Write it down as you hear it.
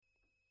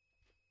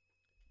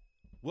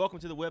Welcome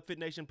to the Web Fit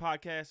Nation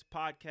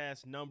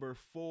podcast number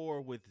 4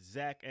 with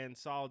Zach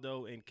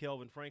Ansaldo and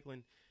Kelvin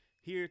Franklin.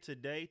 Here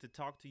today to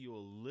talk to you a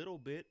little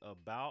bit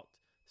about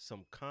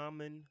some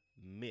common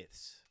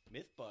myths.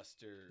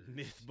 Mythbusters.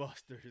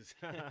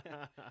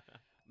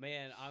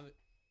 Man,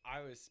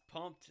 I was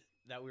pumped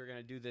that we were going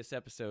to do this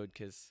episode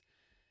because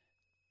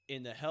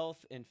in the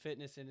health and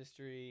fitness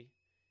industry,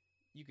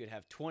 you could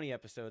have 20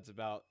 episodes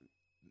about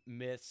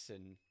myths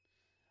and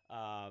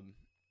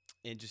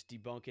just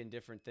debunking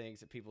different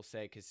things that people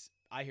say, because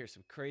I hear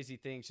some crazy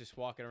things just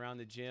walking around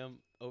the gym,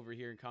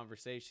 overhearing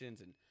conversations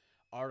and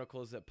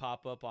articles that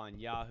pop up on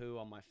Yahoo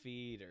on my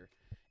feed or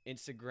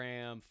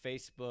Instagram,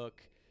 Facebook.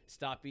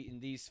 Stop eating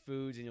these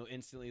foods and you'll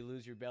instantly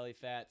lose your belly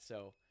fat.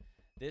 So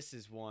this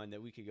is one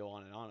that we could go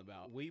on and on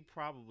about. We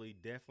probably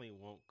definitely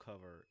won't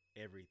cover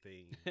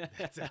everything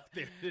that's out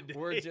there today.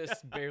 We're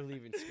just barely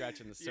even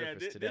scratching the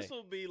surface today. This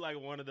will be like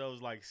one of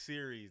those like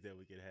series that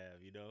we could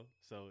have, you know?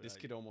 So this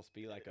could almost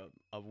be like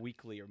a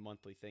weekly or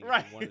monthly thing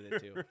right, if you wanted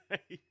it to.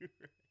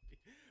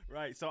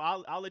 Right. So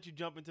I'll let you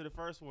jump into the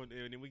first one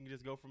and then we can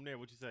just go from there.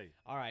 What you say?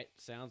 All right.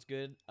 Sounds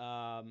good.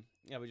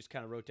 We just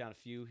kind of wrote down a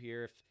few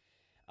here. If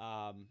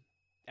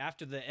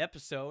after the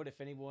episode,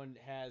 if anyone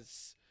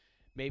has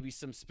maybe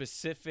some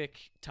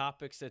specific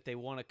topics that they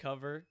want to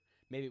cover,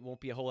 maybe it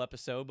won't be a whole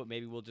episode, but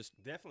maybe we'll just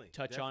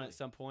touch on it at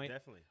some point.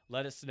 Definitely.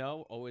 Let us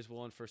know. Always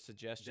willing for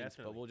suggestions,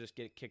 Definitely. but we'll just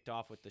get it kicked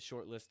off with the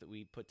short list that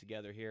we put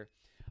together here.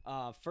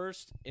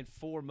 First and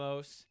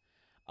foremost,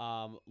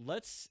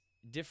 let's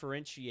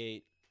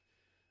differentiate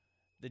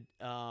the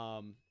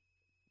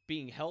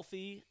being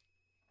healthy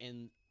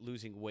and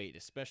losing weight,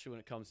 especially when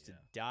it comes to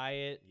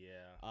diet.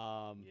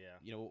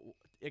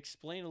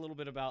 Explain a little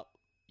bit about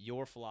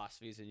your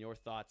philosophies and your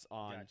thoughts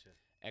on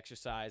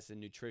exercise and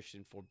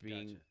nutrition for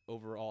being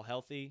overall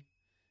healthy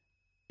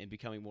and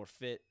becoming more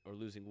fit or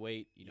losing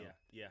weight.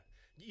 Yeah.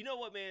 You know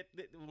what, man?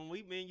 When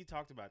me and you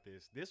talked about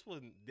this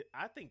one,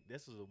 I think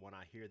this is the one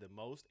I hear the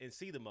most and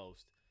see the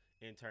most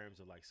in terms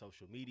of like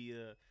social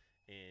media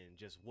and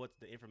just what's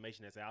the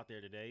information that's out there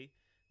today.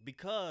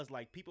 Because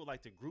like people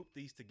like to group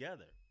these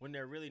together when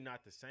they're really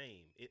not the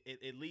same.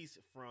 At least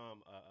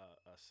from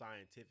a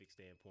scientific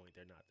standpoint,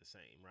 they're not the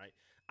same, right?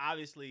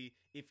 Obviously,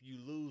 if you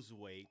lose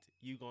weight,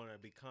 you're gonna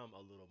become a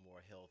little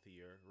more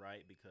healthier,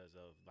 right? Because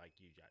of like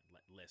you got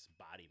less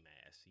body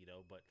mass, you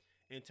know. But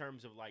in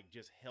terms of like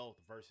just health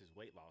versus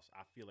weight loss,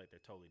 I feel like they're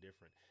totally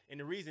different. And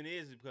the reason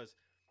is because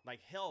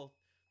like health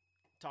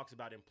talks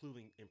about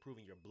improving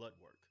your blood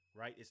work,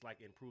 right? It's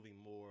like improving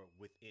more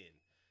within.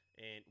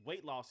 And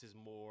weight loss is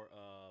more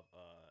of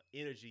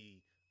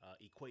energy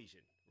equation,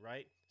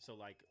 right? So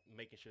like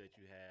making sure that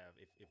you have,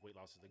 if weight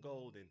loss is the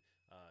goal, then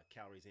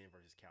calories in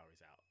versus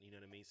calories out. You know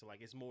what I mean? So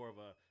like it's more of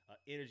a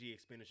energy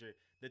expenditure.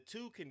 The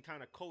two can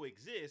kind of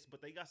coexist, but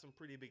they got some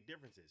pretty big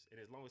differences. And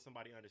as long as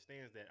somebody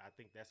understands that, I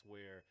think that's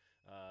where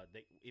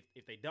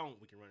if they don't,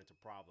 we can run into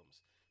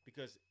problems.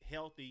 Because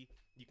healthy,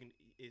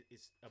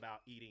 it's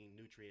about eating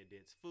nutrient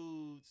dense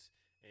foods.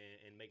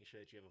 And making sure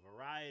that you have a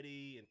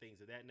variety and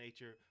things of that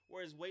nature.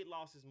 Whereas weight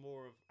loss is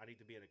more of, I need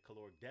to be in a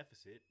caloric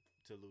deficit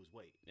to lose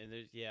weight. And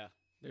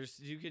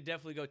you could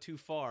definitely go too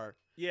far.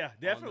 Yeah,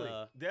 definitely.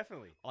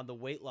 On the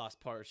weight loss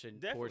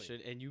portion,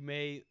 and you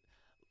may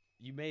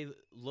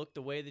look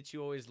the way that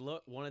you always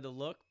wanted to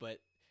look, but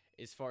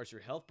as far as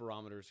your health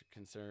barometers are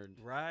concerned,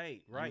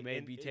 right, you may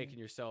be taking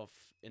yourself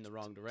in the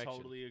wrong direction.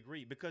 Totally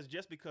agree. Because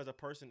just because a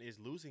person is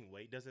losing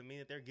weight doesn't mean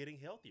that they're getting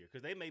healthier.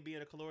 Because they may be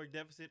in a caloric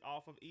deficit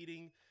off of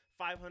eating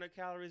 500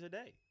 calories a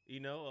day,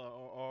 you know,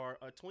 or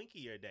a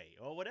Twinkie a day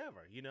or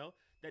whatever, you know.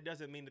 That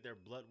doesn't mean that their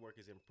blood work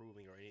is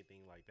improving or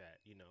anything like that,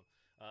 you know,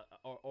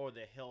 or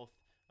the health,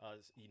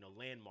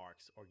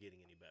 landmarks are getting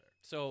any better.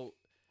 So,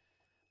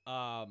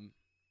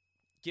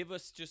 give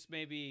us just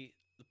maybe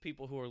the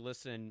people who are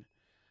listening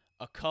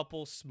a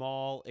couple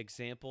small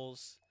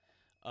examples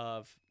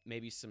of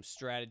maybe some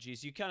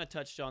strategies. You kind of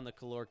touched on the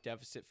caloric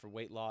deficit for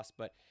weight loss,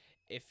 but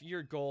if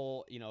your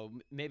goal,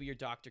 maybe your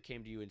doctor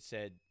came to you and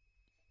said,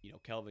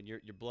 Kelvin,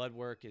 your blood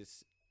work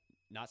is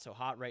not so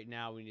hot right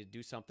now. We need to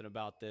do something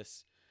about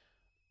this.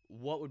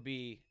 What would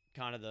be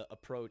kind of the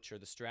approach or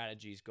the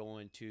strategies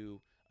going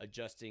to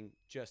adjusting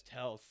just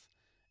health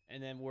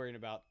and then worrying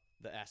about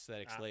the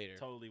aesthetics later?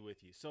 Totally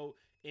with you. So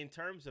in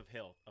terms of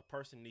health, a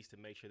person needs to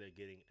make sure they're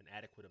getting an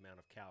adequate amount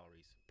of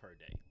calories per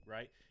day,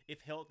 right?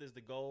 If health is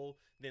the goal,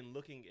 then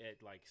looking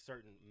at like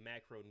certain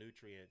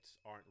macronutrients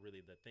aren't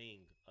really the thing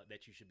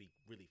that you should be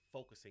really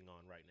focusing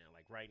on right now.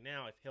 Like right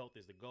now, if health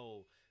is the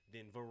goal,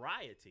 then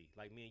variety,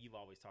 like me and you've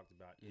always talked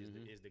about,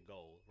 is the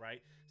goal,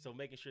 right? So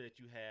making sure that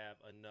you have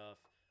enough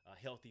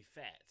healthy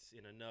fats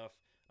and enough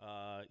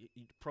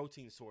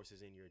protein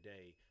sources in your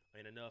day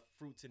and enough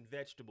fruits and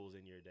vegetables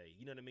in your day.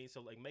 You know what I mean?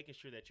 So like making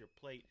sure that your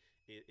plate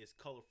is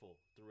colorful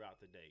throughout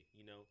the day.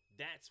 You know,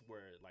 that's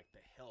where like the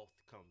health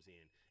comes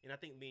in. And I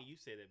think me and you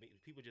say that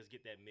people just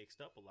get that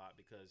mixed up a lot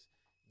because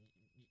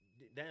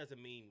that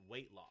doesn't mean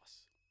weight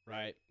loss.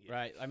 Right, Yeah.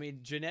 right. I mean,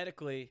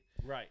 genetically,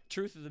 Right.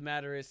 truth of the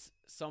matter is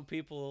some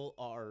people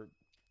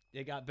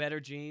they got better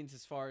genes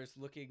as far as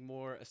looking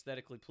more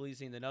aesthetically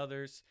pleasing than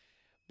others.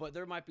 But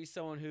there might be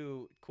someone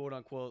who, quote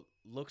unquote,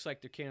 looks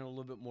like they're carrying a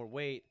little bit more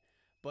weight,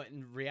 but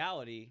in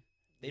reality,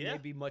 they may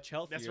be much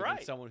healthier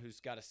than someone who's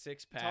got a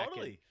six pack.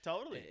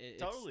 Totally.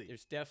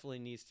 There's definitely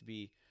needs to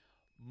be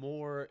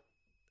more.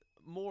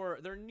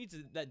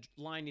 That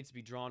line needs to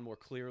be drawn more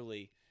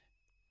clearly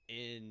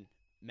in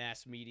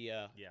mass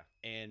media.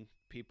 And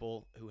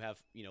people who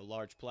have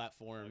large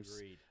platforms.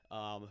 Agreed.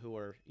 Who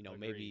are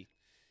maybe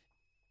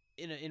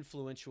in an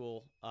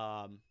influential.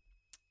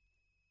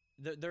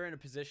 They're in a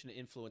position to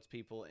influence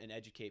people and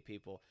educate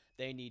people.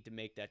 They need to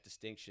make that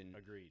distinction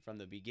from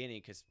the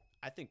beginning, because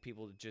I think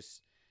people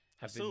just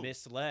have been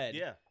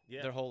misled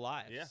their whole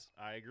lives. Yeah,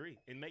 I agree.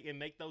 And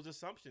make those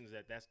assumptions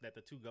that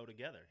the two go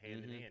together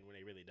hand in hand when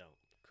they really don't.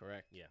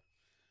 Correct. Yeah.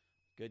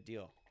 Good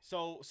deal.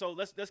 So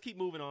let's keep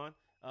moving on.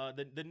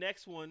 The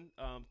next one,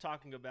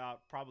 talking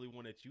about probably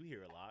one that you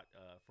hear a lot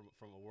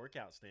from a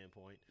workout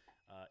standpoint,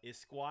 is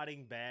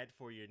squatting bad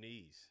for your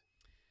knees?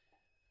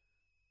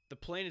 The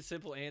plain and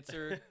simple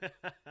answer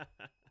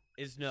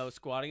is no.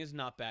 Squatting is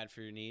not bad for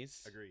your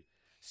knees. Agreed.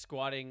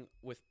 Squatting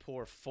with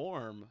poor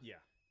form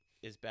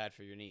is bad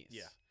for your knees.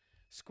 Yeah.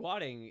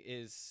 Squatting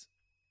is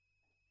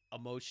a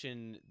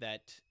motion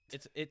that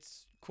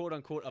it's quote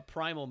unquote a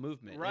primal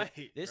movement.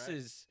 Right. This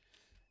is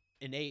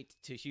innate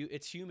to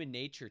it's human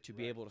nature to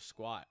be able to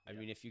squat. I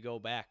mean, if you go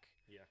back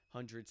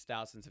hundreds,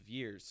 thousands of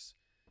years,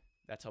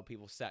 that's how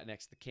people sat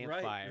next to the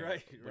campfire,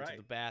 went to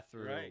the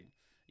bathroom. Right.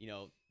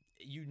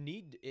 You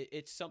need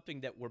it's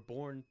something that we're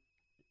born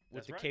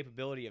with the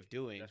capability of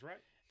doing. That's right.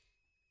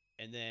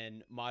 And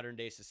then modern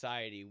day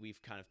society,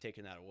 we've kind of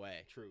taken that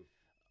away. True.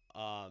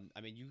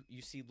 I mean,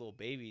 you see little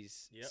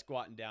babies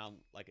squatting down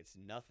like it's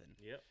nothing.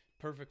 Yep.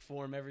 Perfect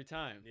form every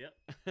time.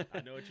 Yep.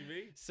 I know what you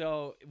mean.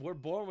 So we're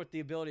born with the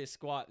ability to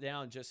squat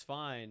down just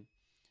fine,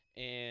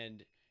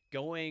 and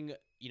going,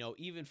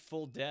 even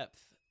full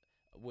depth,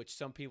 which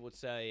some people would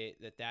say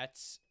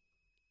that's,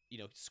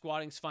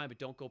 squatting's fine, but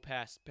don't go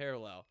past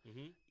parallel.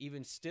 Mm-hmm.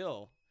 Even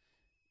still,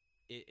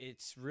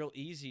 it's real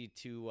easy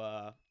to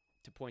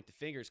point the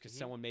fingers because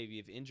someone maybe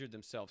have injured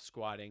themselves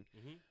squatting.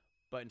 Mm-hmm.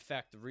 But in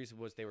fact, the reason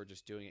was they were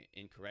just doing it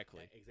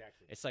incorrectly.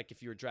 Exactly. It's like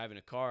if you were driving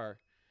a car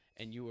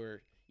and you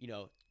were,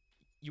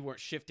 you weren't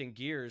shifting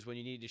gears when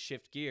you needed to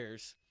shift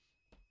gears.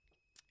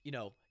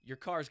 Your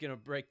car is going to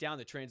break down.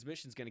 The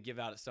transmission's going to give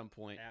out at some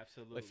point.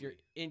 Absolutely. But if you're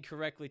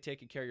incorrectly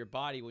taking care of your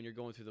body when you're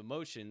going through the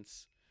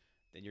motions,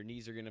 then your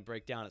knees are going to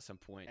break down at some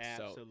point.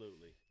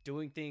 Absolutely. So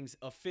doing things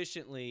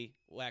efficiently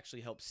will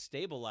actually help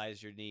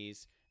stabilize your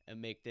knees and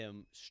make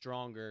them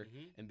stronger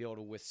and be able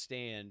to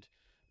withstand,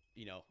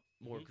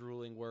 more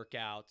grueling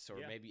workouts or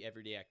maybe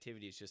everyday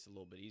activities just a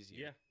little bit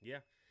easier. Yeah.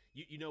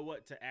 You know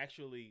what? To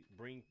actually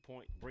bring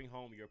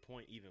home your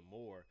point even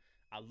more,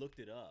 I looked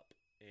it up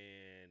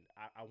and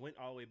I went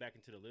all the way back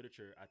into the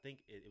literature. I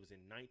think it was in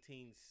the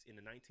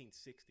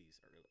 1960s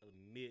or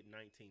mid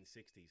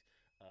 1960s.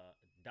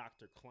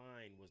 Dr.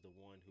 Klein was the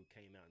one who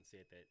came out and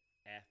said that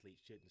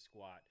athletes shouldn't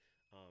squat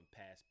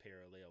past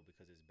parallel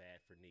because it's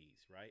bad for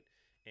knees, right?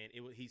 And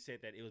he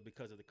said that it was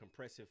because of the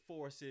compressive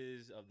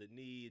forces of the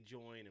knee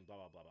joint and blah,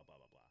 blah, blah, blah, blah,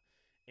 blah, blah.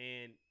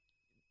 And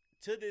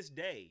to this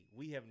day,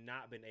 we have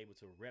not been able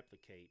to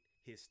replicate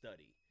his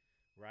study,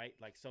 right?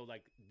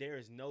 There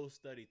is no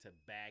study to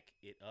back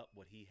it up,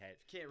 what he had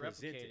Can't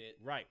presented. replicate it.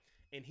 Right.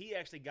 And he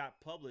actually got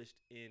published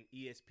in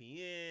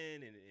ESPN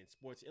and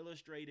Sports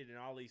Illustrated, and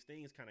all these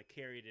things kind of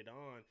carried it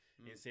on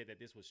and said that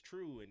this was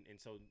true. And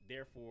so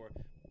therefore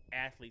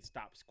athletes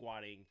stopped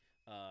squatting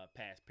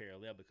past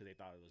parallel because they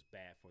thought it was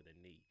bad for the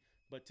knee.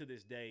 But to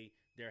this day,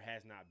 there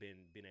has not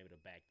been able to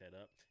back that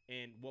up.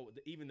 And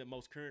even the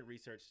most current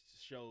research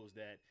shows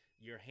that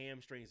your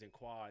hamstrings and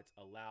quads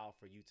allow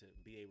for you to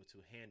be able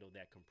to handle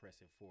that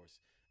compressive force.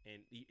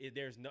 And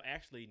there's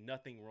actually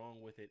nothing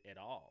wrong with it at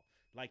all.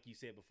 Like you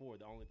said before,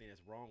 the only thing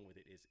that's wrong with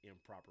it is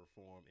improper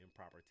form,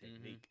 improper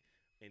technique.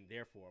 And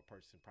therefore, a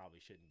person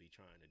probably shouldn't be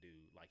trying to do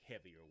like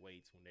heavier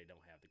weights when they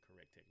don't have the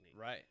correct technique.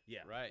 Right.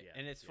 Yeah. Right. Yeah,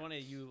 and it's funny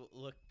you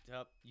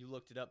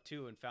looked it up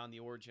too and found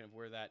the origin of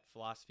where that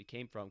philosophy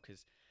came from,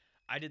 because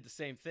I did the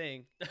same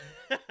thing,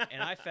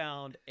 and I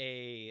found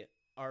a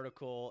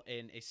article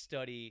in a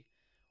study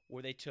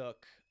where they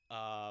took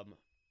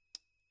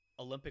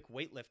Olympic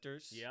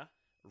weightlifters,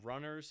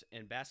 runners,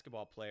 and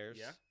basketball players.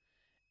 Yeah.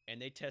 And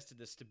they tested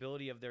the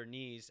stability of their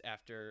knees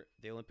after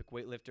the Olympic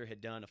weightlifter had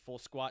done a full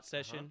squat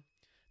session.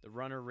 The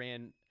runner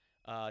ran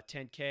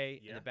 10K,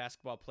 and the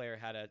basketball player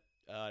had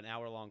an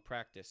hour-long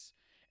practice.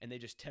 And they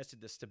just tested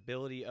the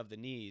stability of the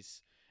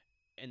knees,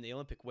 and the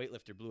Olympic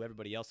weightlifter blew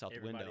everybody else out the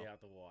window. Everybody out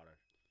the water.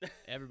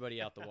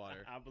 Everybody out the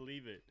water. I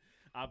believe it.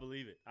 I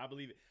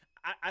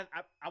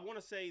want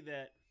to say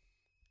that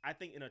I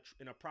think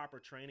in a proper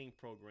training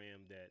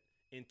program that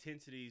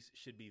intensities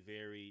should be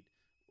varied.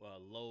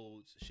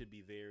 Loads should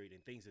be varied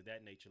and things of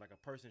that nature. Like a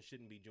person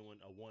shouldn't be doing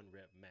a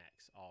 1-rep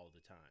max all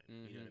the time.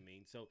 You know what I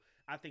mean? So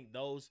I think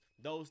those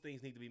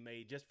things need to be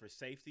made just for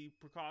safety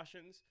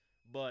precautions.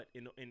 But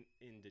in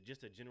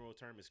just a general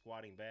term, is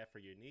squatting bad for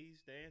your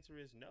knees? The answer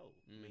is no.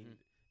 I mean,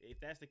 if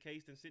that's the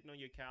case, then sitting on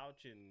your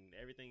couch and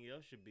everything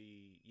else should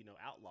be,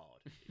 outlawed.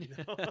 You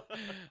know?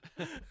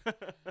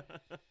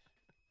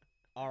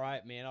 All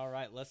right, man. All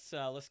right, let's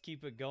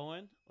keep it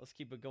going. Let's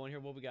keep it going here.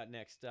 What we got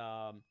next?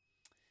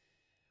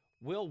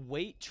 Will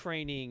weight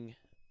training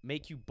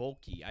make you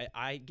bulky?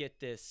 I get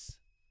this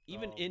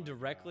even Oh, my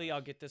indirectly. gosh.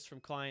 I'll get this from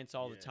clients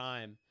all the Yes.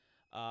 time.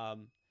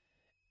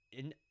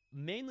 And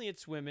mainly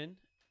it's women,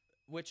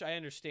 which I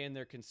understand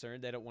they're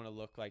concerned. They don't want to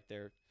look like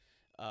they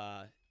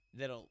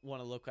don't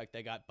want to look like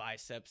they got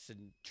biceps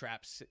and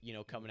traps,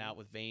 coming Mhm. out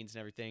with veins and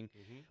everything.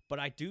 Mm-hmm. But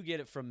I do get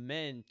it from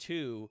men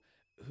too,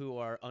 who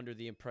are under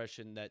the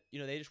impression that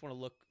they just want to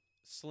look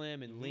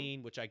slim and Mhm.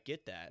 lean, which I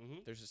get that.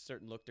 Mhm. There's a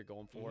certain look they're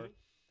going for,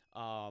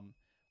 Mm-hmm.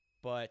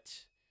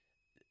 but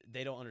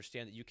they don't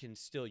understand that you can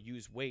still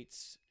use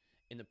weights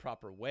in the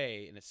proper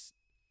way, and it's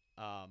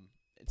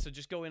so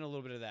just go in a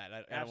little bit of that.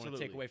 I don't want to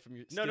take Absolutely. away from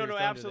your No, steal your thunder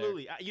there.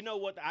 absolutely. You know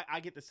what? I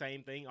get the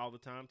same thing all the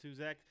time too,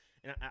 Zach.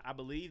 And I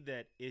believe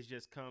that it's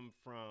just come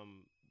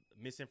from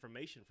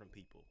misinformation from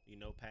people,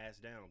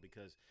 passed down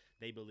because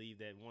they believe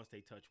that once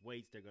they touch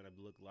weights, they're going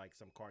to look like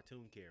some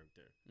cartoon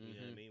character. You know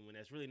what I Mhm. mean? When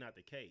that's really not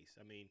the case.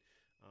 I mean,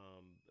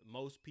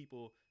 most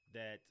people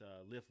that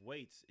lift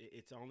weights,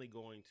 it's only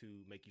going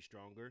to make you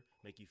stronger,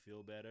 make you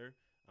feel better,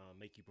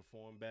 make you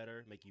perform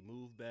better, make you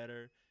move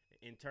better.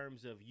 In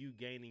terms of you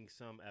gaining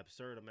some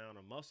absurd amount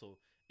of muscle,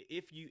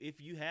 if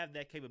you have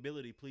that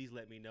capability, please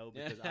let me know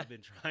because I've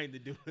been trying to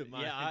do it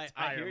my Yeah, I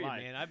entire hear you,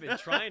 life. man. I've been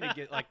trying to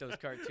get like those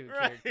cartoon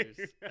Right,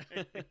 characters.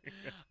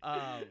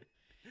 right.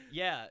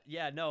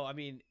 Yeah, no. I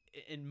mean,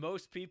 in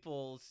most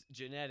people's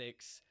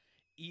genetics,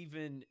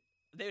 even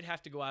they would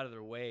have to go out of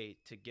their way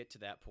to get to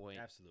that point.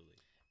 Absolutely.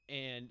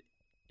 And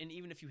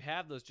even if you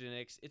have those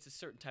genetics, it's a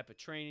certain type of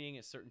training,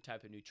 a certain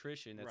type of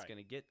nutrition that's Right. going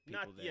to get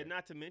people there.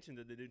 Not to mention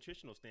the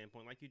nutritional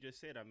standpoint, like you just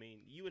said. I mean,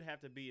 you would have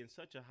to be in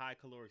such a high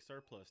caloric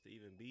surplus to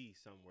even be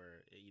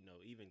somewhere,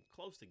 even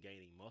close to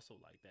gaining muscle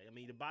like that. I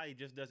mean, the body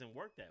just doesn't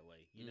work that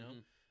way.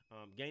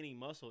 Gaining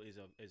muscle is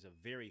a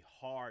very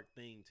hard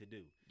thing to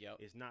do. Yep.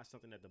 It's not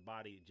something that the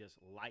body just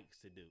likes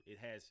to do. It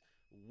has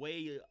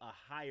way a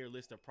higher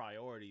list of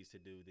priorities to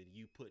do than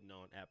you putting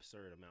on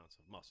absurd amounts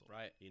of muscle.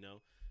 Right.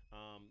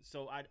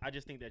 So I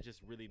just think that's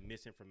just really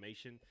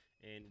misinformation,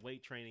 and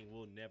weight training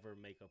will never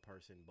make a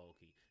person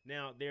bulky.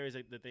 Now, there is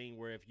the thing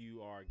where if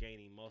you are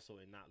gaining muscle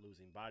and not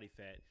losing body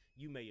fat,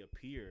 you may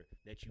appear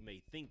that you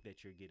may think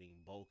that you're getting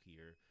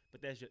bulkier,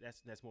 but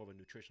that's more of a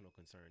nutritional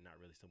concern, not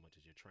really so much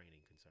as your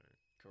training concern.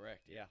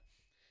 Correct. Yeah.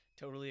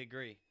 Totally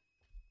agree.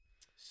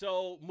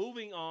 So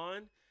moving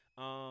on,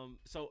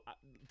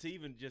 to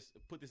even just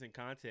put this in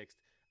context,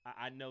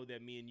 I know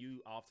that me and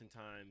you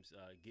oftentimes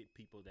get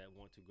people that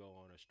want to go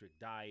on a strict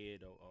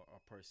diet or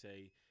per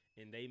se,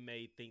 and they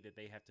may think that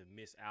they have to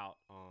miss out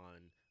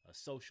on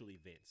social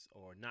events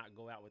or not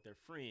go out with their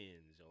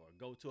friends or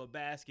go to a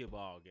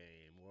basketball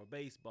game or a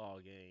baseball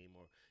game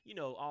or,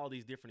 all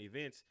these different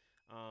events.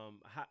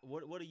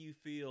 What do you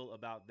feel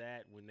about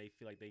that when they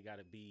feel like they got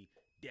to be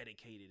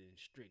dedicated and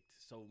strict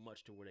so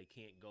much to where they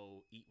can't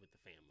go eat with the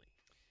family?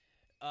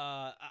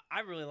 I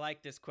really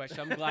like this question.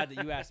 I'm glad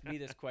that you asked me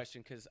this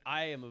question because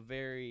I am a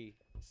very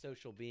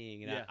social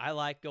being, and Yeah. I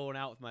like going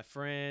out with my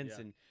friends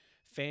Yeah. and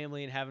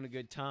family and having a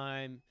good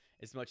time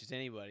as much as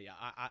anybody.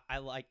 I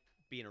like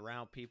being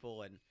around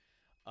people, and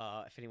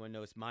if anyone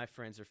knows my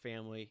friends or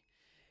family,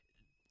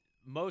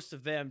 most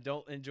of them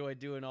don't enjoy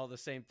doing all the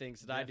same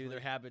things that I do. Their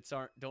Definitely. habits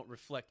don't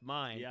reflect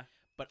mine. Yeah.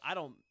 But I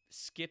don't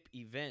skip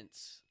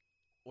events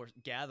or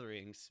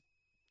gatherings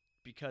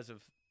because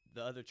of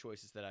the other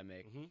choices that I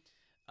make.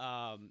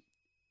 Mm-hmm.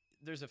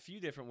 There's a few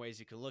different ways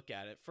you can look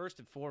at it. First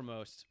and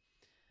foremost,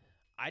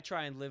 I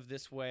try and live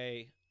this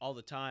way all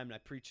the time, and I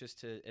preach this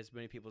to as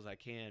many people as I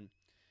can.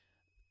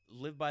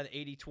 Live by the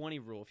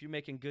 80-20 rule. If you're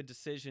making good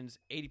decisions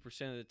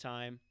 80% of the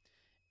time,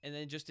 and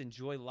then just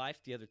enjoy life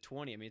the other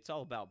 20. I mean, it's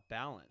all about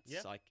balance.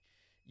 Yeah. Like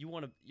you're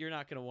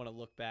not going to want to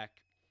look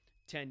back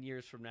 10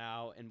 years from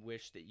now and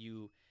wish that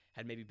you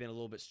had maybe been a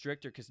little bit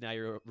stricter because now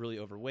you're really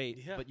overweight.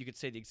 Yeah. But you could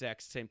say the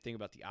exact same thing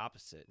about the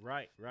opposite.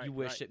 Right. You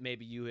wish that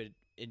maybe you had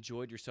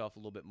enjoyed yourself a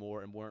little bit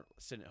more and weren't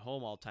sitting at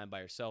home all the time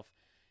by yourself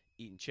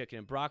eating chicken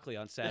and broccoli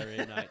on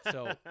Saturday night.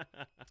 So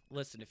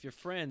listen, if your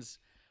friends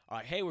are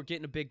like, hey, we're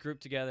getting a big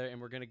group together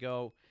and we're going to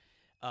go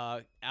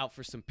out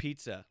for some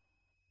pizza.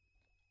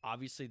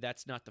 Obviously,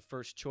 that's not the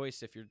first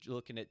choice if you're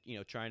looking at,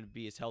 trying to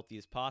be as healthy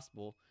as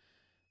possible.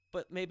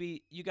 But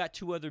maybe you got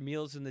 2 other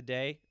meals in the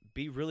day.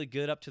 Be really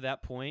good up to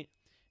that point.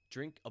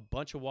 Drink a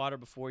bunch of water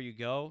before you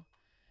go,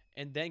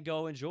 and then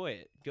go enjoy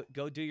it.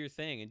 Go do your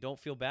thing, and don't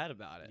feel bad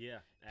about it. Yeah,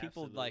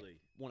 People absolutely.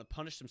 want to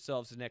punish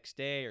themselves the next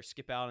day or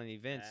skip out on the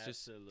events.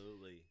 Just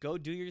Absolutely. go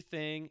do your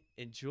thing,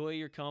 enjoy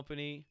your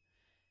company,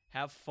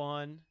 have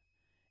fun,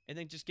 and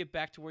then just get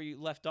back to where you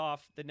left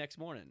off the next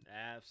morning.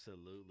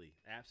 Absolutely.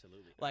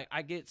 Like,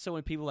 I get so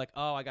many people like,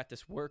 oh, I got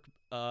this work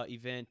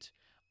event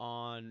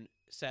on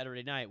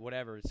Saturday night,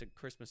 whatever. It's a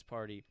Christmas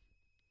party.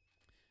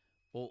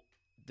 Well,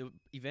 the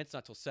event's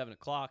not till 7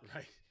 o'clock.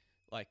 Right.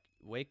 Like,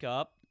 wake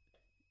up,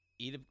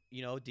 eat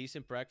a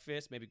decent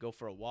breakfast, maybe go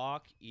for a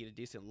walk, eat a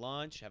decent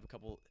lunch, have a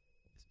couple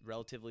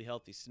relatively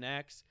healthy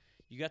snacks.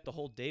 You got the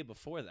whole day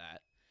before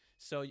that.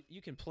 So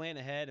you can plan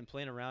ahead and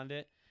plan around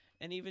it.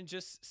 And even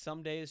just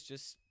some days,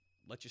 just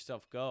let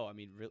yourself go. I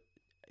mean,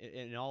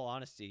 in all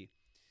honesty,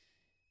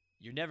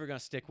 you're never going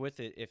to stick with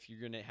it if you're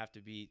going to have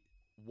to be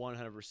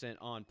 100%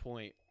 on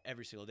point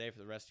every single day for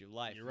the rest of your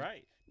life. You're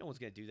right. No one's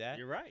going to do that.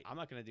 You're right. I'm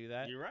not going to do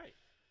that. You're right.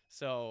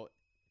 So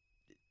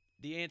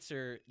the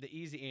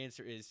easy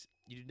answer is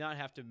you do not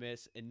have to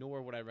miss, and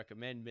nor would I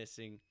recommend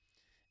missing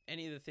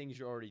any of the things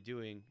you're already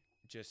doing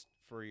just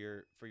for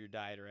your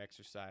diet or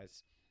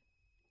exercise.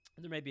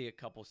 There may be a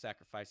couple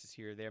sacrifices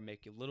here or there,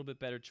 make a little bit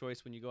better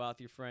choice when you go out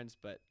with your friends,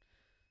 but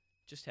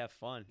just have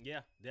fun. Yeah,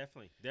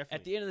 definitely.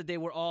 At the end of the day,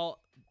 we're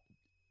all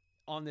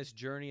on this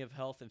journey of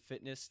health and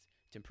fitness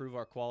to improve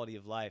our quality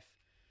of life.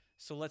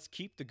 So let's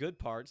keep the good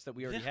parts that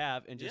we already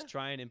have and just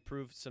try and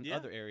improve some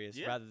other areas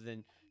rather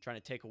than trying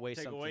to take away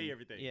something. Take away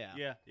everything.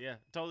 Yeah.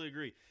 Totally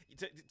agree.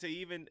 To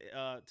even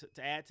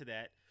to add to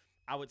that,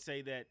 I would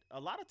say that a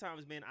lot of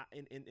times, man,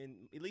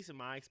 in at least in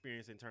my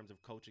experience in terms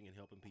of coaching and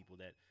helping people,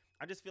 that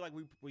I just feel like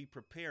we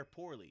prepare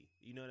poorly.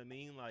 You know what I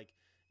mean? Like,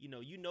 you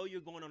know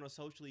you're going on a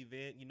social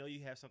event. You know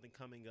you have something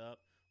coming up.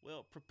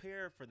 Well,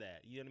 prepare for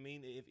that. You know what I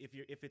mean?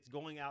 If it's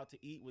going out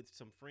to eat with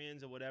some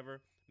friends or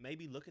whatever,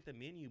 maybe look at the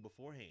menu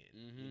beforehand.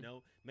 Mm-hmm. You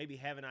know, maybe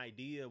have an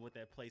idea of what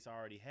that place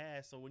already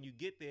has. So when you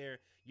get there,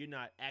 you're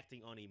not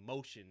acting on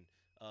emotion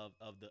of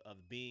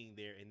being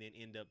there and then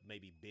end up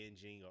maybe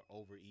binging or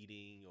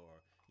overeating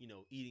or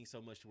eating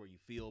so much to where you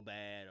feel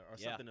bad or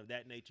something of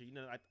that nature. You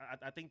know,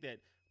 I think that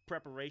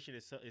preparation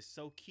is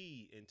so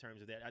key in terms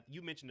of that.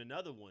 You mentioned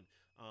another one,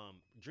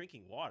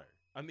 drinking water.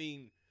 I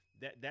mean,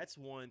 that's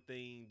one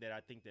thing that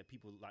I think that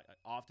people like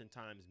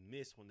oftentimes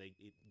miss when they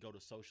go to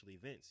social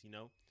events. You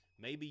know,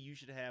 maybe you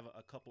should have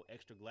a couple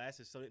extra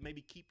glasses so it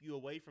maybe keep you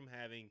away from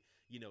having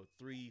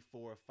 3,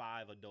 4,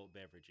 5 adult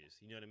beverages.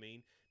 You know what I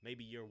mean?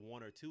 Maybe your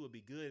 1 or 2 would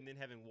be good, and then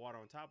having water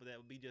on top of that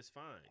would be just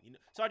fine. You know,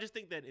 so I just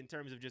think that in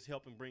terms of just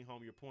helping bring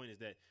home your point is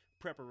that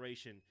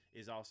preparation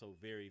is also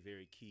very,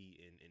 very key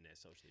in that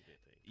social event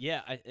thing.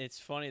 Yeah, it's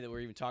funny that we're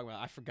even talking about.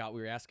 I forgot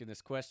we were asking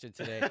this question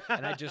today,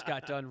 and I just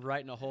got done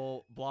writing a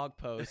whole blog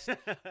post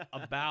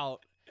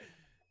about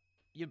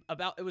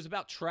it was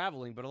about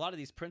traveling, but a lot of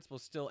these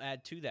principles still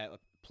add to that,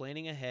 like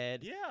planning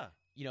ahead. Yeah.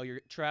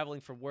 You're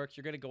traveling for work.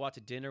 You're going to go out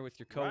to dinner with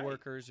your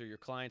coworkers or your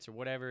clients or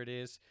whatever it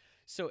is.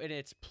 So, and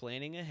it's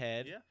planning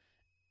ahead. Yeah.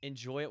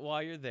 Enjoy it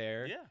while you're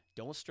there. Yeah.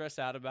 Don't stress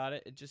out about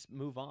it and just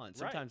move on.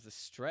 Sometimes the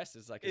stress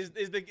is like is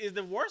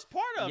the worst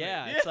part of it.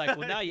 Yeah, it's like,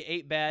 well, now you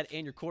ate bad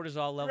and your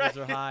cortisol levels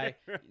are high.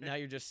 Now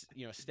you're just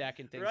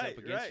stacking things up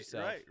against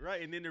yourself.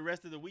 Right. And then the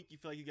rest of the week you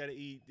feel like you got to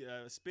eat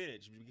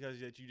spinach because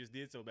that you just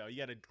did so bad. You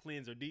got to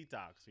cleanse or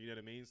detox. You know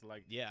what I mean? So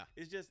like,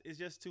 it's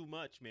just too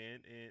much, man.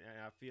 And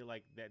I feel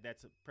like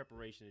that's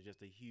preparation is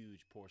just a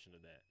huge portion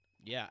of that.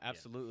 Yeah,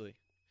 absolutely,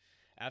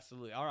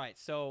 absolutely. All right,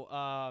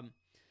 so.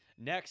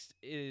 Next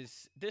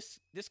is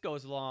this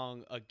goes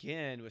along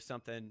again with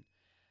something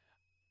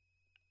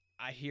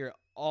I hear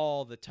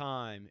all the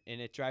time,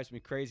 and it drives me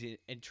crazy.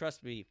 And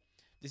trust me,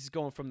 this is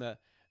going from the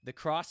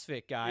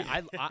CrossFit guy.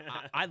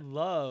 I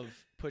love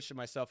pushing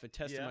myself and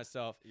testing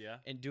myself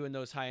and doing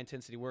those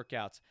high-intensity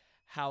workouts.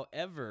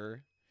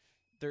 However,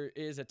 there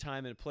is a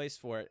time and a place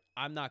for it.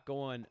 I'm not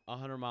going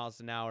 100 miles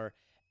an hour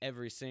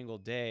every single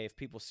day. If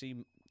people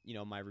see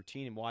my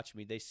routine and watch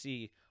me, they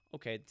see,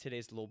 okay,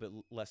 today's a little bit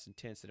less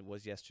intense than it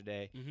was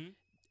yesterday. Mm-hmm.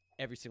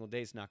 Every single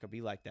day is not going to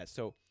be like that.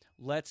 So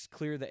let's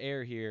clear the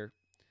air here.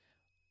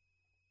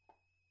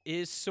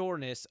 Is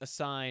soreness a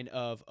sign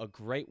of a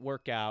great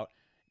workout?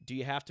 Do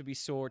you have to be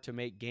sore to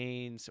make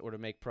gains or to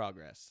make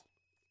progress?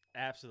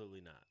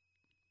 Absolutely not.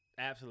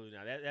 Absolutely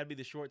not. That'd be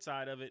the short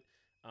side of it.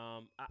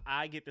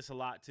 I get this a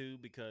lot too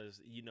because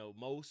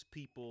most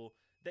people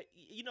that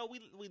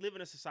we live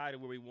in a society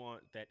where we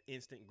want that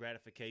instant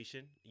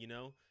gratification.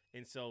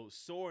 And so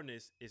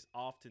soreness is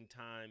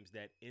oftentimes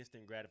that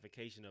instant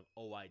gratification of,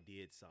 oh, I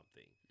did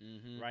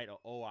something, right? Or,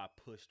 oh, I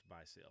pushed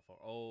myself, or,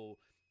 oh,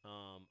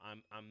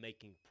 I'm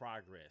making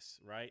progress,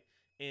 right?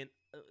 And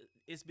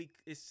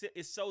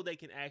it's so they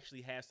can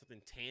actually have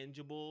something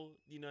tangible,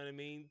 you know what I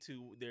mean,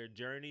 to their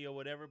journey or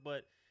whatever.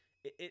 But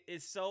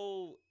it's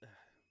so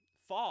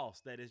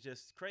false that it's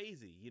just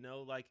crazy,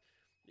 like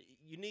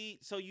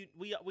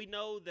we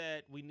know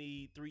that we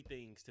need 3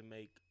 things to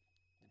make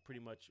pretty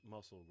much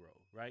muscle grow,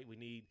 right? We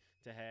need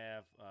to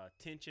have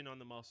tension on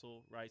the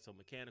muscle, right? So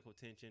mechanical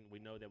tension. We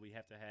know that we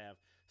have to have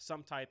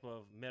some type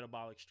of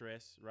metabolic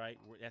stress, right?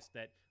 That's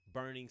that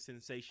burning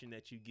sensation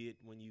that you get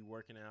when you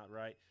working out,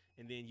 right?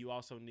 And then you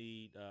also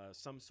need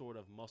some sort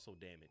of muscle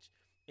damage.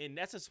 And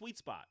that's a sweet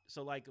spot.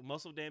 So like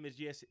muscle damage,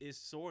 yes, is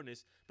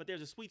soreness, but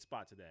there's a sweet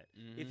spot to that.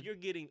 Mm-hmm. If you're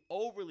getting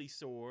overly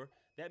sore,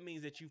 that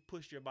means that you've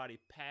pushed your body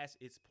past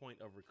its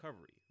point of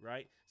recovery,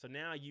 right? So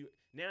now you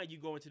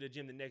go into the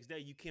gym the next day,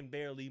 you can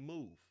barely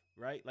move.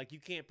 right? Like you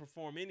can't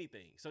perform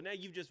anything. So now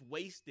you've just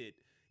wasted,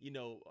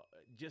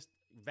 just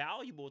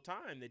valuable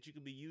time that you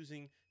could be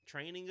using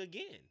training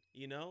again.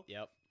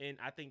 Yep. And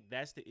I think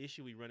that's the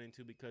issue we run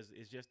into because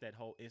it's just that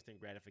whole instant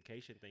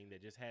gratification thing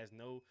that just has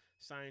no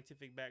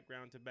scientific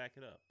background to back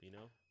it up.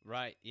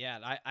 Right. Yeah.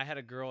 And I had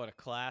a girl at a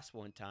class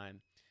one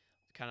time,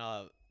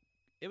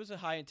 it was a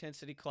high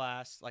intensity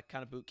class, like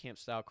kind of boot camp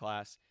style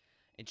class.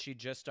 And she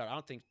just started. I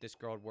don't think this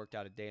girl had worked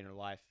out a day in her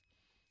life.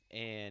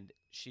 And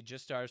she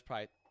just started, it was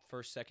probably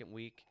first, second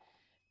week.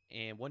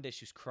 And one day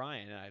she was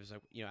crying. And I was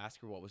like,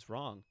 ask her what was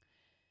wrong.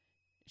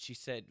 She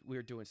said we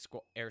were doing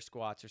air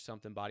squats or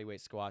something, body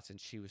weight squats. And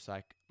she was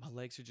like, my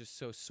legs are just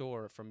so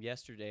sore from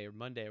yesterday or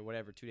Monday or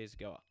whatever, 2 days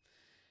ago.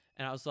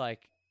 And I was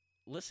like,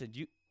 listen,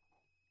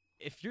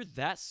 if you're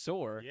that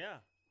sore, Yeah.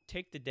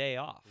 take the day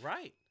off.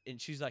 Right. And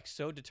she's like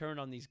so determined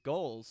on these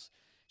goals.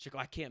 She's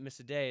like, I can't miss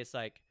a day. It's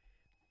like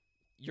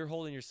you're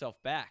holding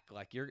yourself back.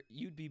 Like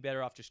you'd be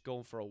better off just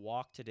going for a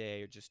walk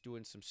today or just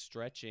doing some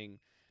stretching,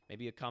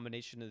 maybe a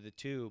combination of the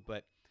two,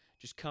 but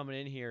just coming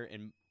in here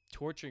and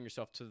torturing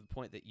yourself to the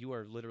point that you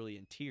are literally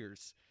in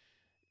tears.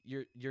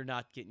 You're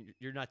not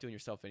doing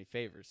yourself any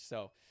favors.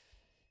 So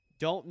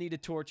don't need to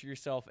torture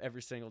yourself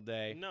every single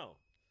day. No.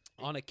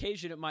 On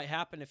occasion, it might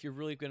happen if you're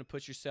really going to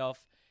push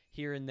yourself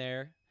here and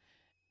there.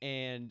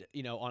 And,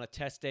 on a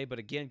test day, but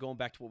again, going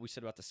back to what we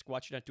said about the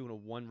squats, you're not doing a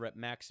 1 rep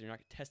max, and you're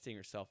not testing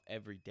yourself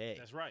every day.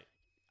 That's right.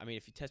 I mean,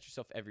 if you test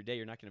yourself every day,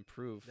 you're not going to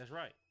improve. That's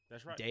right.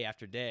 Day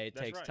after day. It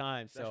takes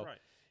time. So That's right.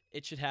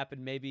 It should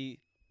happen maybe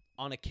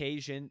on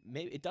occasion.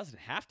 Maybe it doesn't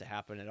have to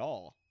happen at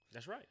all.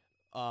 That's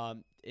right.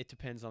 It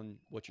depends on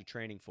what you're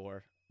training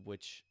for,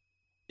 which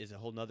is a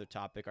whole nother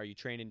topic. Are you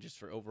training just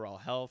for overall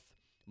health,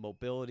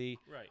 mobility?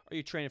 Right. Are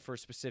you training for a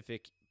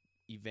specific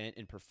event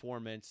and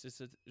performance?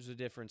 There's a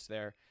difference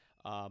there.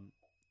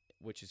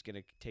 Which is going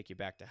to take you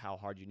back to how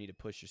hard you need to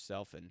push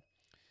yourself. And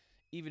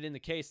even in the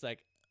case,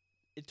 like,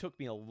 it took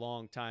me a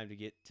long time to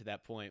get to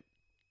that point.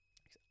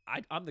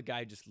 I'm the guy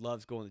who just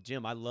loves going to the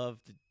gym. I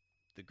love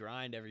the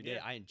grind every day.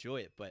 Yeah. I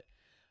enjoy it. But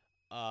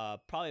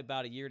probably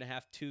about 1.5 years,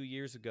 2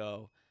 years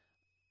ago,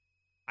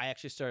 I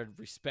actually started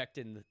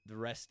respecting the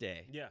rest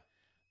day. Yeah.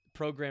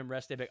 Program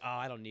rest day. Like,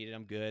 I don't need it.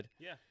 I'm good.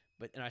 Yeah.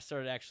 And I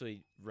started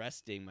actually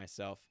resting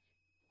myself.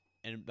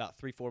 And about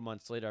 3-4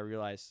 months later, I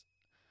realized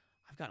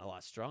I've gotten a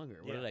lot stronger.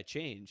 What did I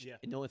change? Yeah.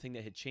 And the only thing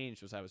that had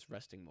changed was I was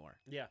resting more.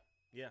 Yeah.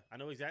 Yeah. I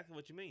know exactly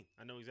what you mean.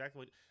 I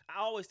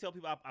always tell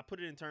people, I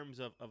put it in terms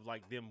of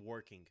like them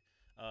working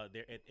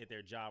at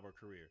their job or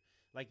career.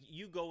 Like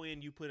you go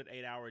in, you put an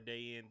 8-hour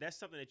day in. That's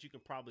something that you can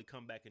probably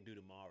come back and do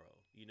tomorrow.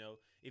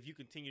 If you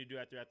continue to do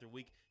after the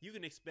week, you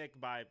can expect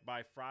by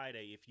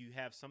Friday, if you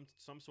have some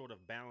sort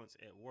of balance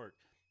at work,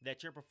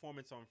 that your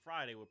performance on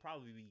Friday will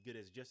probably be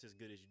just as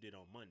good as you did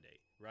on Monday,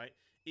 right?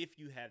 If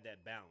you have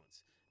that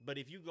balance. But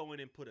if you go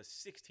in and put a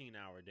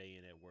 16-hour day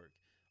in at work,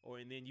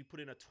 and then you put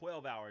in a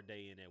 12-hour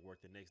day in at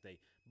work the next day,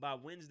 by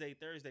Wednesday,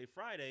 Thursday,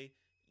 Friday,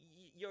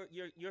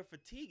 your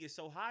fatigue is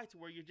so high to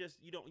where you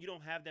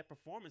don't have that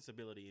performance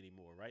ability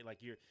anymore, right?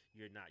 Like you're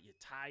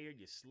tired,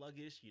 you're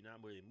sluggish, you're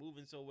not really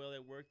moving so well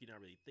at work, you're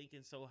not really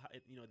thinking so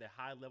high, that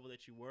high level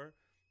that you were.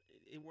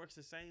 It works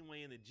the same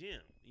way in the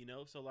gym,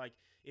 So like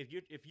if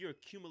you're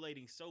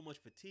accumulating so much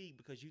fatigue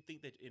because you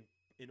think that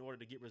in order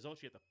to get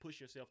results you have to push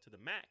yourself to the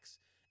max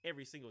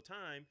every single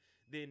time,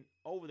 then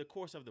over the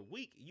course of the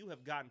week you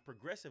have gotten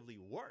progressively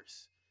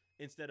worse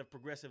instead of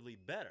progressively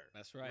better.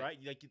 That's right. Right?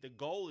 Like the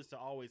goal is to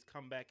always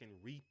come back and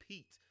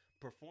repeat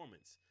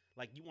performance.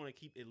 Like you want to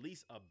keep at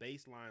least a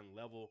baseline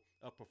level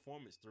of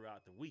performance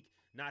throughout the week,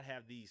 not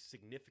have these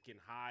significant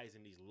highs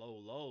and these low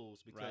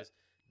lows, because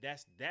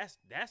that's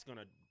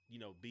gonna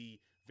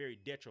be very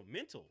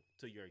detrimental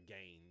to your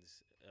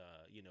gains,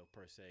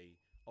 per se,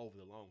 over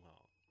the long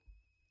haul.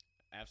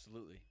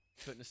 Absolutely.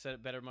 Couldn't have said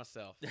it better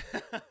myself.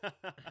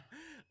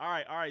 All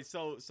right.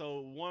 So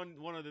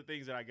one of the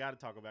things that I got to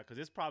talk about, because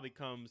this probably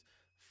comes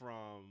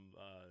from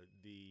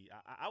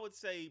I would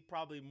say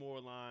probably more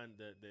along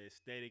the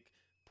aesthetic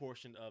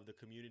portion of the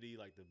community,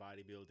 like the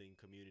bodybuilding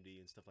community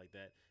and stuff like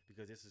that,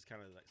 because this is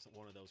kind of like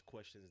one of those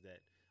questions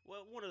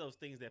one of those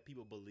things that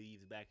people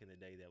believed back in the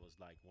day that was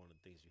like one of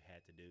the things you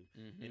had to do.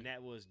 Mm-hmm. And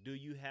that was, do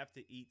you have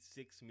to eat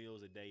 6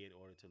 meals a day in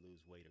order to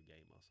lose weight or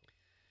gain muscle?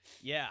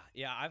 Yeah,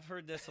 I've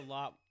heard this a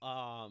lot,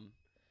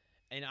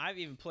 and I've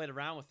even played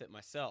around with it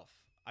myself.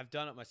 I've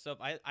done it myself.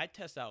 I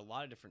test out a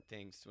lot of different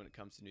things when it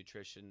comes to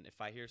nutrition.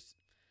 If I hear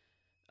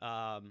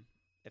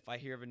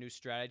of a new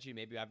strategy,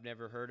 maybe I've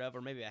never heard of,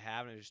 or maybe I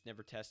have and I just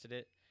never tested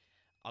it,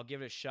 I'll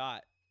give it a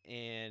shot.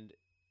 And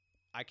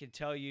I can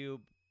tell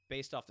you,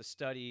 based off the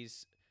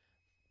studies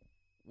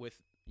with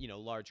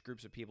large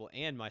groups of people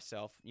and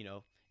myself,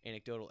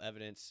 anecdotal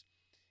evidence,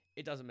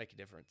 it doesn't make a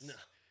difference. No.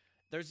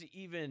 There's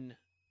even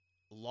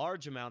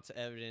large amounts of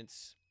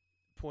evidence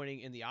pointing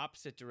in the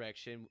opposite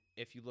direction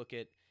if you look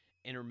at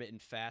intermittent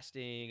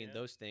fasting and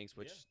those things,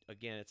 which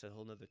again, it's a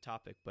whole nother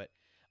topic, but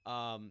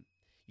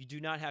you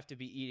do not have to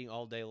be eating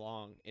all day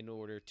long in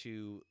order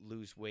to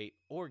lose weight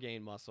or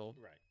gain muscle.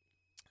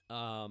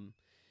 Right.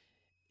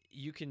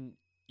 You can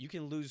you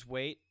can lose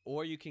weight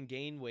or you can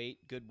gain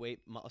weight, good weight,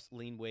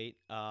 lean weight,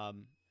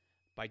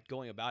 by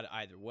going about it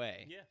either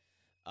way.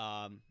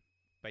 Yeah.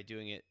 By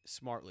doing it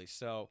smartly.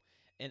 So,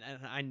 and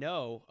I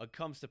know it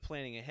comes to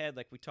planning ahead,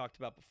 like we talked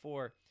about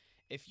before.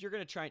 If you're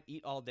going to try and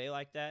eat all day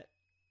like that,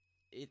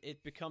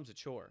 it becomes a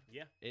chore.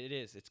 Yeah. It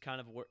is. It's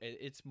kind of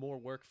it's more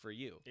work for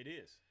you. It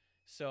is.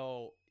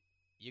 So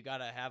you got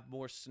to have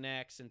more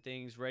snacks and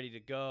things ready to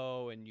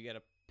go, and you got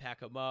to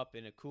pack them up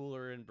in a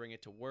cooler and bring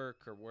it to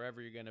work or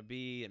wherever you're going to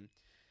be. And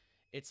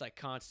it's like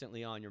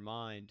constantly on your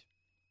mind,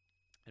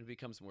 and it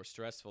becomes more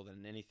stressful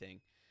than anything.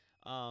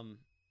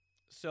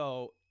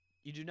 So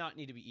you do not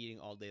need to be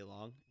eating all day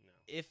long. No.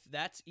 If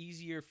that's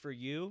easier for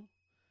you,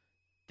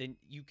 then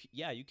you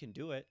can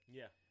do it.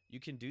 Yeah. You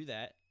can do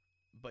that,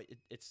 but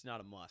it's not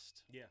a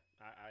must. Yeah,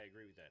 I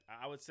agree with that.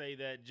 I would say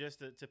that just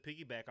to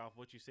piggyback off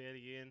what you said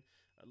again,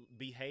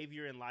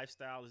 behavior and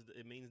lifestyle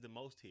it means the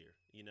most here.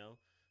 You know,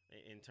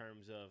 in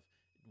terms of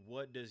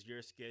what does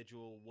your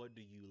schedule, what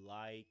do you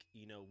like,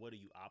 you know, what do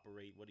you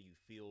operate, what do you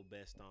feel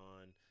best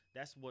on?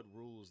 That's what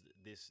rules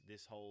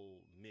this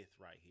whole myth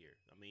right here.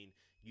 I mean,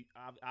 you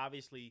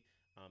obviously.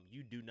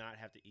 You do not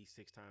have to eat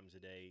 6 times a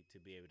day to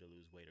be able to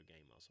lose weight or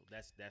gain muscle.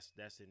 That's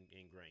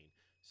ingrained.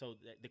 So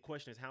the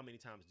question is, how many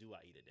times do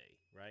I eat a day,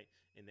 right?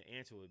 And the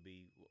answer would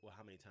be, well,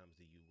 how many times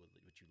would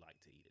you like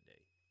to eat a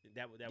day?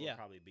 That would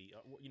probably be,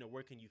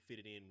 where can you fit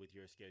it in with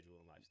your schedule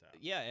and lifestyle?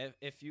 Yeah,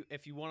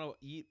 if you want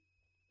to eat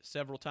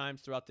several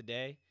times throughout the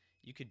day,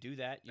 you could do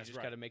that. You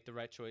just got to make the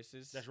right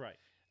choices. That's right.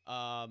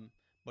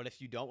 But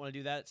if you don't want to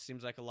do that, it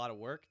seems like a lot of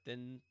work,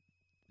 then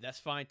that's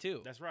fine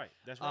too. That's right.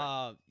 That's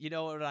right. You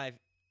know what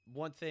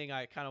one thing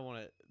I kind of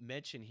want to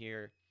mention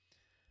here,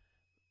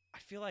 I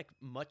feel like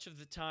much of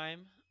the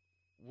time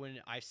when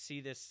I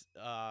see this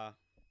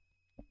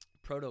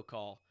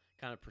protocol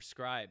kind of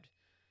prescribed,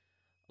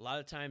 a lot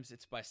of times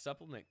it's by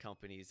supplement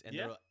companies, and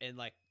and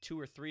like 2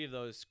 or 3 of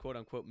those quote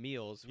unquote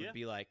meals would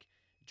be like,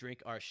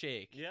 drink our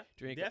shake. Yeah,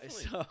 drink.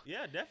 Definitely. So,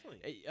 yeah,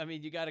 definitely. I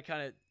mean, you got to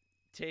kind of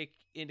take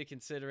into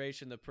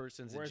consideration the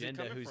person's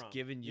agenda who's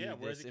giving you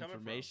this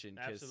information.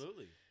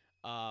 Absolutely.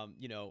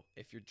 You know,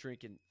 if you're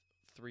drinking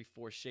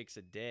 3-4 shakes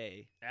a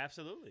day,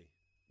 absolutely,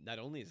 not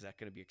only is that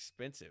going to be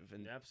expensive,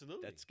 and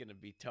absolutely that's going to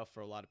be tough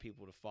for a lot of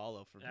people to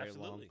follow for very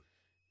absolutely. long.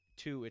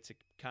 2, it's a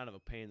kind of a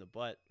pain in the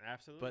butt.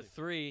 Absolutely. But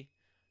 3,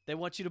 they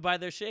want you to buy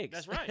their shakes.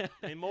 That's right,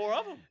 and more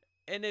of them.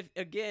 And if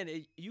again,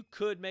 you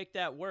could make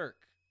that work,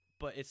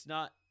 but it's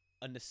not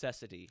a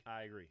necessity.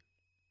 I agree.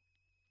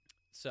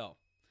 So,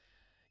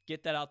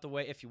 get that out the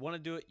way. If you want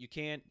to do it, you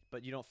can,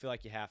 but you don't feel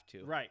like you have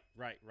to. Right.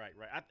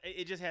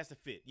 It just has to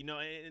fit. You know,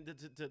 and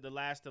to the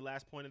last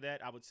point of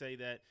that, I would say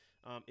that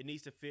it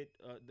needs to fit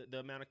the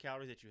amount of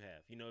calories that you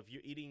have. You know, if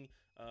you're eating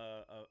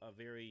a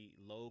very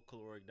low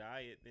caloric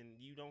diet, then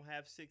you don't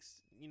have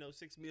 6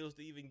 meals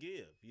to even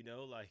give. You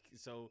know, like,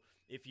 so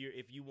if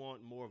you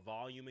want more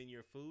volume in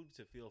your food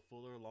to feel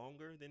fuller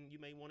longer, then you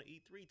may want to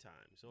eat 3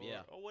 times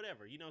or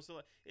whatever. You know,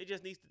 so it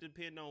just needs to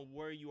depend on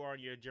where you are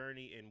in your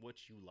journey and what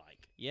you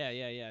like. Yeah.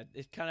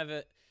 It's kind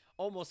of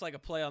almost like a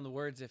play on the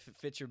words. If it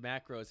fits your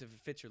macros, if it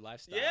fits your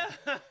lifestyle.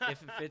 Yeah.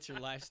 If it fits your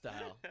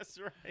lifestyle. That's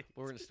right.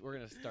 We're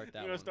gonna start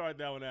that. We're gonna start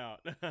that one out.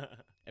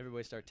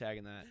 Everybody start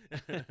tagging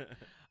that.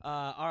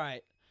 All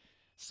right.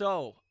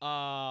 So,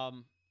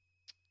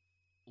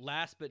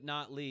 last but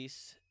not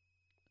least,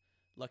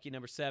 lucky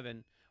number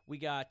 7, we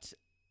got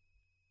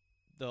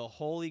the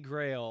holy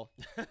grail.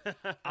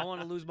 I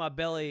want to lose my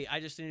belly. I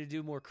just need to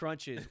do more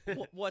crunches.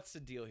 What's the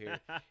deal here?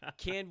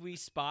 Can we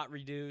spot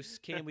reduce?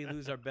 Can we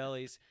lose our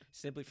bellies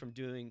simply from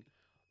doing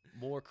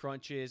more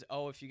crunches?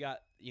 Oh, if you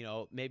got,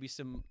 maybe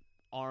some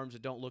arms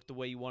that don't look the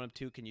way you want them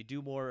to, can you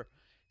do more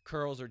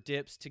curls or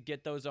dips to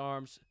get those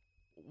arms?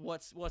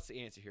 What's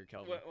the answer here,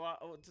 Kelvin?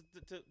 Well,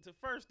 to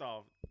first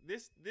off,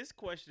 this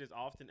question is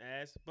often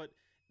asked, but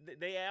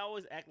they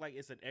always act like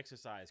it's an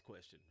exercise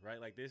question,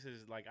 right? Like, this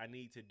is like, I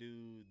need to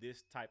do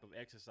this type of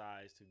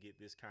exercise to get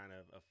this kind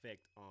of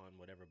effect on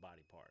whatever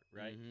body part,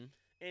 right?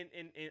 Mm-hmm.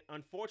 And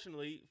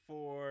unfortunately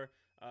for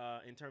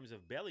in terms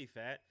of belly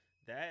fat,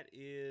 that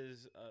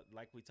is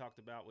like we talked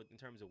about in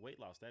terms of weight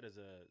loss, that is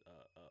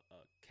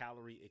a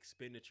calorie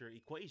expenditure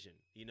equation,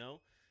 you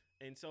know?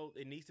 And so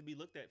it needs to be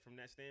looked at from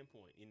that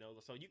standpoint, you know.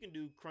 So you can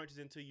do crunches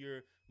until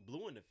you're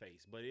blue in the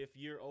face, but if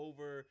you're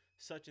over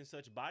such and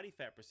such body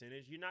fat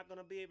percentage, you're not going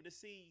to be able to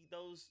see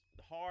those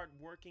hard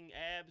working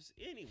abs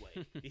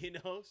anyway, you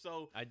know.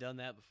 So I've done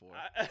that before.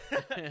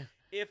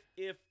 If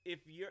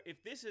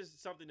this is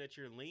something that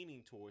you're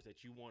leaning towards,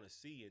 that you want to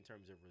see in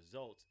terms of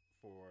results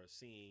for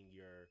seeing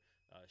your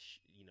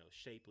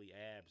shapely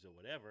abs or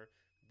whatever,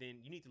 then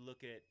you need to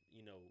look at,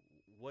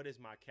 what is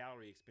my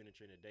calorie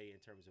expenditure in a day in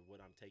terms of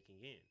what I'm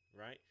taking in,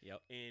 right?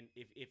 Yep. And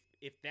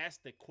if that's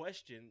the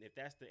question, if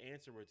that's the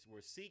answer we're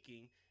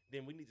seeking,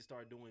 then we need to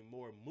start doing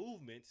more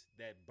movements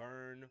that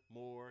burn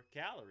more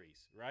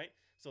calories, right?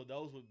 So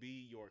those would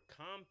be your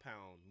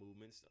compound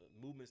movements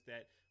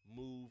that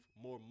move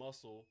more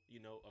muscle,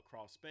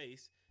 across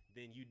space,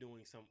 than you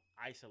doing some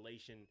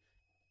isolation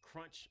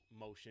crunch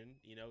motion,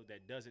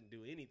 that doesn't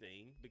do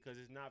anything because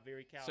it's not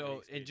very calorie So,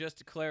 expending. and just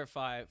to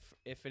clarify,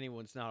 if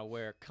anyone's not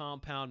aware,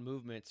 compound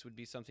movements would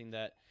be something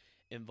that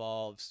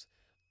involves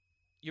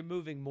you're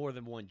moving more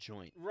than one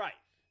joint. Right.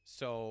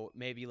 So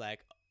maybe like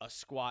a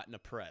squat and a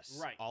press,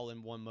 Right. all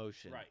in one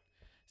motion. Right.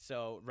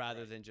 So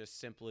rather Right. than just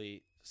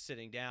simply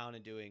sitting down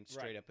and doing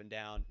straight Right. up and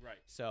down, Right.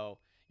 so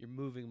you're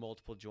moving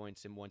multiple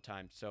joints in one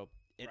time. So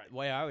Right. the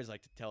way I always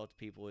like to tell it to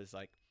people is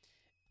like,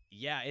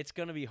 yeah, it's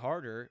gonna be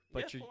harder,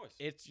 but Yeah, of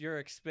course. you're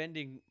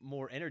expending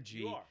more energy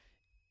You are.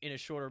 in a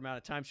shorter amount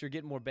of time, so you're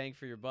getting more bang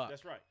for your buck.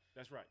 That's right.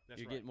 That's right. That's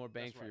You're right. getting more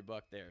bang That's for right. your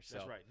buck there. So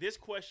That's right. This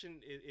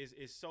question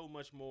is so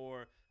much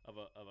more of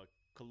a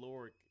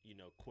caloric,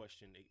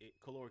 question,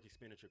 caloric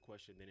expenditure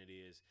question than it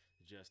is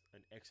just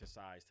an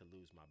exercise to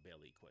lose my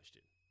belly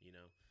question.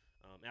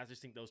 I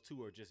just think those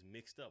two are just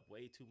mixed up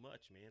way too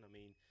much, man. I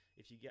mean,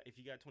 if you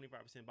got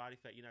 25% body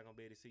fat, you're not gonna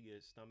be able to see your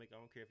stomach. I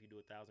don't care if you do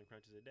 1,000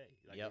 crunches a day.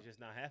 Like Yep. it's just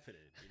not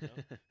happening.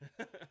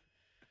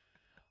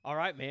 all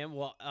right, man.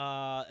 Well,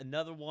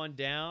 another one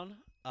down.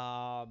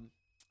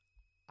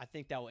 I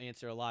think that will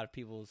answer a lot of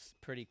people's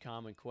pretty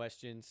common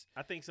questions.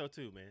 I think so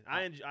too, man.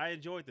 I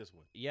enjoyed this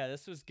one. Yeah,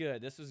 this was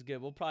good. This was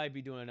good. We'll probably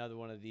be doing another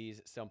one of these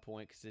at some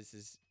point because this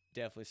is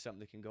definitely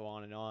something that can go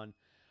on and on.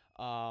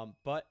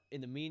 But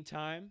in the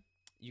meantime,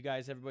 you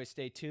guys, everybody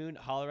stay tuned.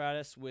 Holler at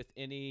us with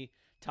any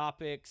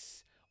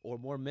topics or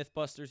more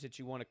Mythbusters that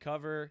you want to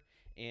cover,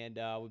 and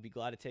we'd be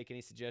glad to take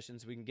any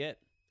suggestions we can get.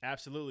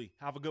 Absolutely.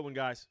 Have a good one,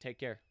 guys. Take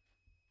care.